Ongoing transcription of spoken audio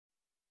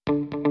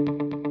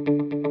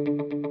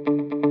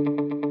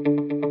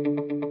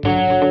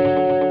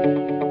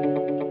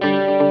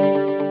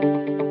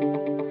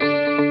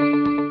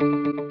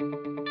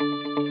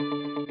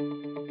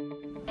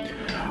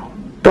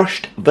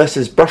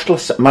versus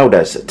brushless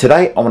motors.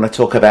 Today I want to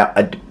talk about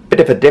a bit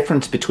of a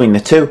difference between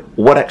the two,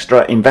 what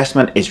extra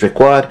investment is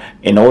required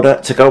in order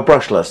to go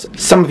brushless.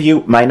 Some of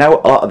you may know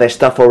a lot of this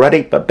stuff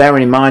already, but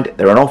bearing in mind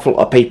there are an awful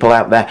lot of people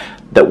out there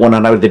that want to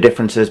know the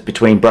differences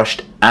between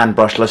brushed and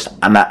brushless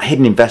and that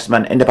hidden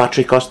investment in the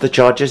battery cost, the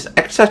charges,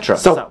 etc.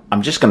 So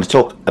I'm just going to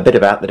talk a bit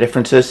about the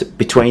differences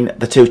between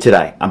the two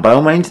today, and by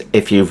all means,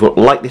 if you've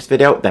liked this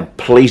video, then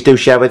please do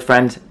share with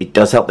friends. It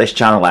does help this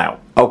channel out.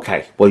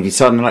 Okay, well, you've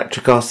decided an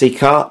electric RC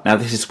car. Now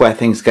this is where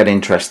things get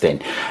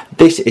interesting.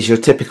 This is your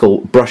typical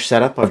brush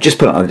setup. I've just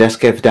put it on the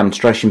desk here for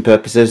demonstration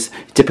purposes.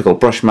 Typical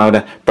brush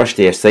motor, brushed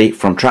ESC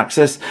from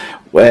Traxxas,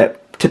 where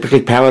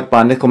typically powered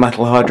by a nickel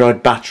metal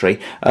hydride battery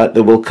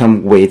that will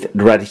come with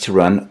the ready to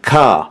run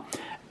car.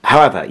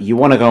 However, you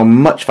want to go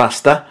much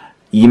faster,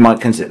 you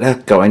might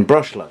consider going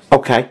brushless.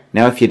 Okay,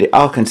 now if you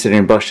are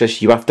considering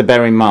brushless, you have to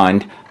bear in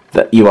mind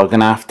that you are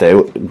going to have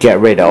to get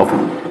rid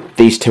of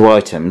these two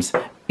items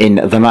in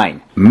the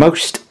main.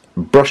 Most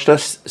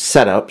brushless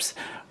setups,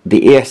 the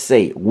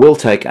ESC will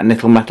take a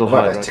nickel metal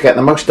hydride. To get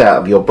the most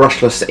out of your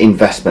brushless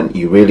investment,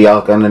 you really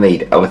are going to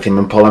need a lithium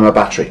and polymer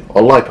battery,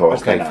 or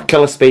LiPo. Okay, for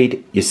killer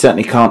speed, you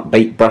certainly can't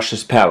beat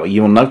brushless power.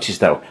 You will notice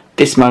though,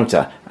 this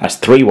motor has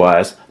 3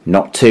 wires,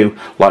 not 2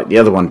 like the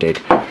other one did,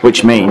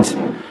 which means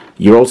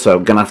you're also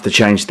going to have to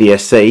change the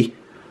ESC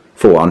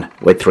for one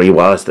with 3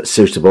 wires that's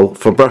suitable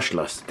for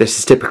brushless. This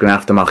is typically an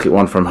aftermarket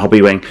one from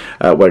Hobby Ring,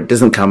 where it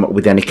doesn't come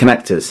with any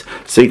connectors.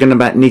 So you're going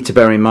to need to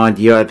bear in mind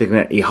you're either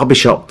going to your hobby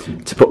shop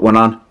to put one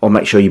on, or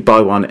make sure you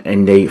buy one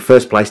in the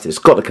first place that's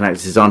got the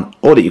connectors on,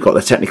 or that you've got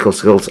the technical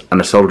skills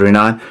and a soldering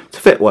iron to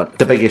fit one.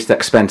 The biggest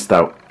expense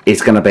though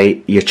is going to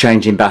be your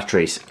changing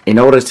batteries. In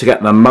order to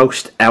get the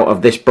most out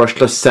of this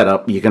brushless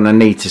setup, you're going to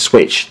need to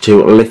switch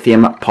to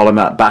lithium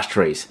polymer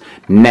batteries.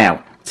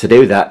 Now, to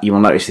do that, you will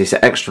notice this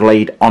extra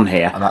lead on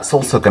here, and that's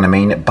also going to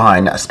mean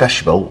buying a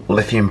special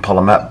lithium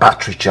polymer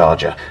battery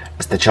charger,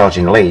 as the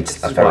charging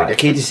leads are very. The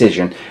key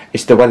decision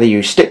is to whether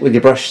you stick with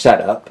your brush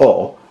setup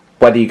or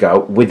whether you go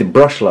with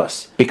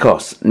brushless,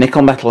 because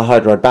nickel metal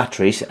hydride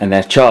batteries and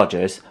their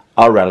chargers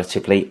are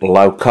relatively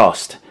low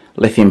cost.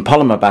 Lithium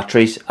polymer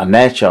batteries and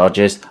their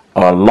chargers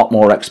are a lot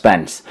more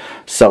expense.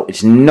 So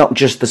it's not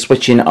just the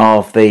switching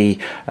of the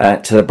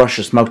to the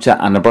brushless motor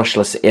and the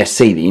brushless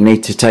ESC that you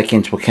need to take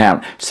into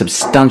account.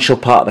 Substantial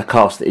part of the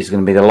cost is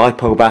going to be the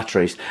LiPo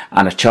batteries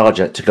and a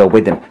charger to go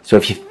with them. So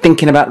if you're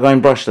thinking about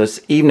going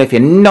brushless, even if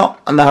you're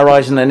not on the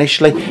horizon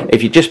initially,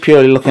 if you're just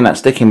purely looking at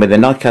sticking with a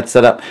NiCad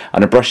setup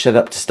and a brush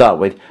setup to start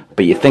with,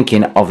 but you're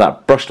thinking of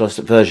that brushless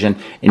version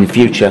in the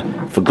future,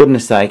 for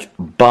goodness sake,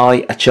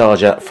 buy a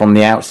charger from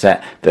the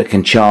outset that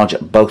can charge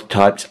both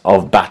types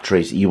of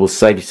batteries. You will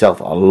save yourself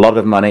a lot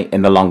of money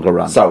in the longer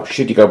run. So,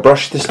 should you go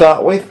brush to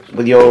start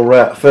with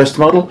your first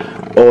model,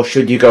 or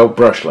should you go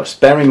brushless?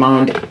 Bear in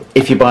mind,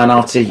 if you buy an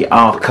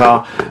RTR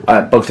car,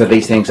 both of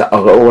these things are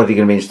already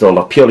going to be installed.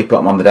 I've purely put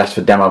them on the desk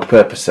for demo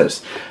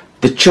purposes.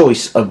 The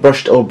choice of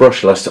brushed or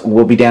brushless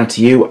will be down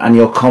to you and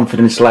your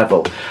confidence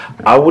level.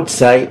 I would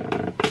say,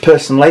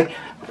 personally,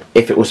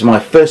 if it was my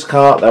first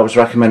car that I was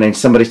recommending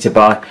somebody to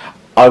buy,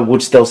 I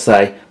would still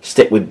say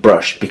stick with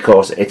brush,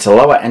 because it's a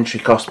lower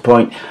entry cost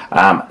point.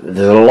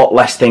 There's a lot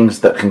less things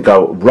that can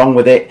go wrong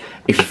with it.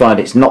 If you find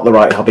it's not the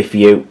right hobby for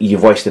you,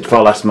 you've wasted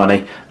far less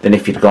money than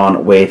if you'd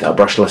gone with a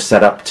brushless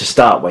setup to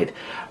start with.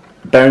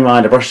 Bear in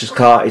mind, a brushless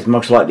car is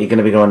most likely going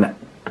to be going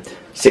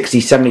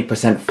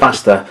 60-70%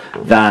 faster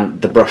than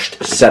the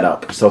brushed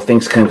setup, so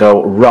things can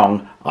go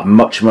wrong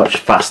much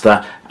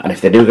faster, and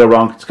if they do go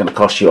wrong, it's going to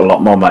cost you a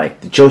lot more money.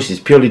 The choice is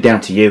purely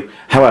down to you.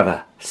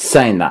 However,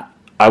 saying that,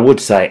 I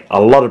would say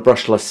a lot of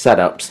brushless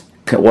setups,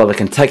 well, they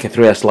can take a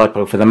 3S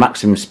LiPo for the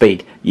maximum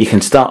speed. You can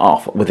start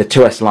off with a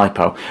 2S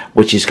LiPo,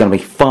 which is going to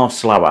be far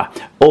slower.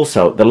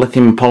 Also, the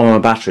lithium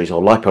polymer batteries,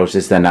 or LiPos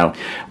as they're known,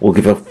 will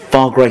give a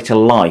far greater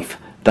life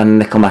than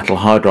nickel metal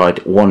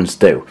hydride ones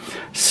do.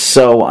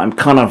 So I'm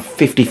kind of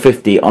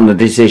 50-50 on the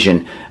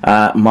decision.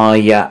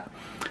 My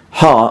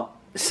heart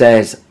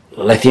says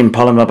lithium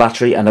polymer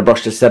battery and a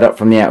brushless setup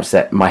from the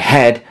outset. My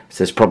head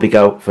says probably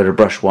go for the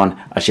brush one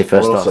as your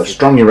first. Also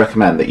strongly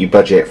recommend that you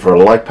budget for a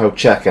LiPo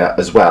checker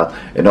as well,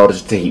 in order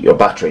to keep your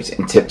batteries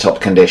in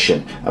tip-top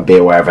condition and be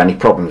aware of any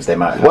problems they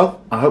might have.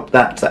 Well, I hope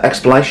that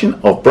explanation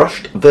of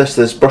brushed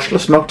versus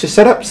brushless motor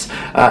setups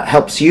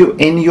helps you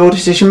in your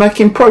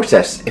decision-making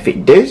process. If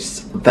it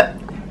does,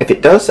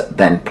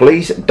 then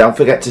please don't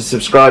forget to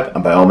subscribe,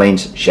 and by all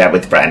means share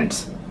with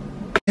friends.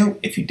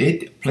 If you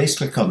did, please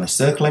click on the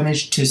circle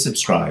image to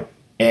subscribe.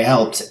 It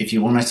helps if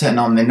you want to turn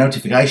on the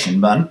notification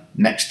button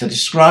next to the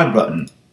subscribe button.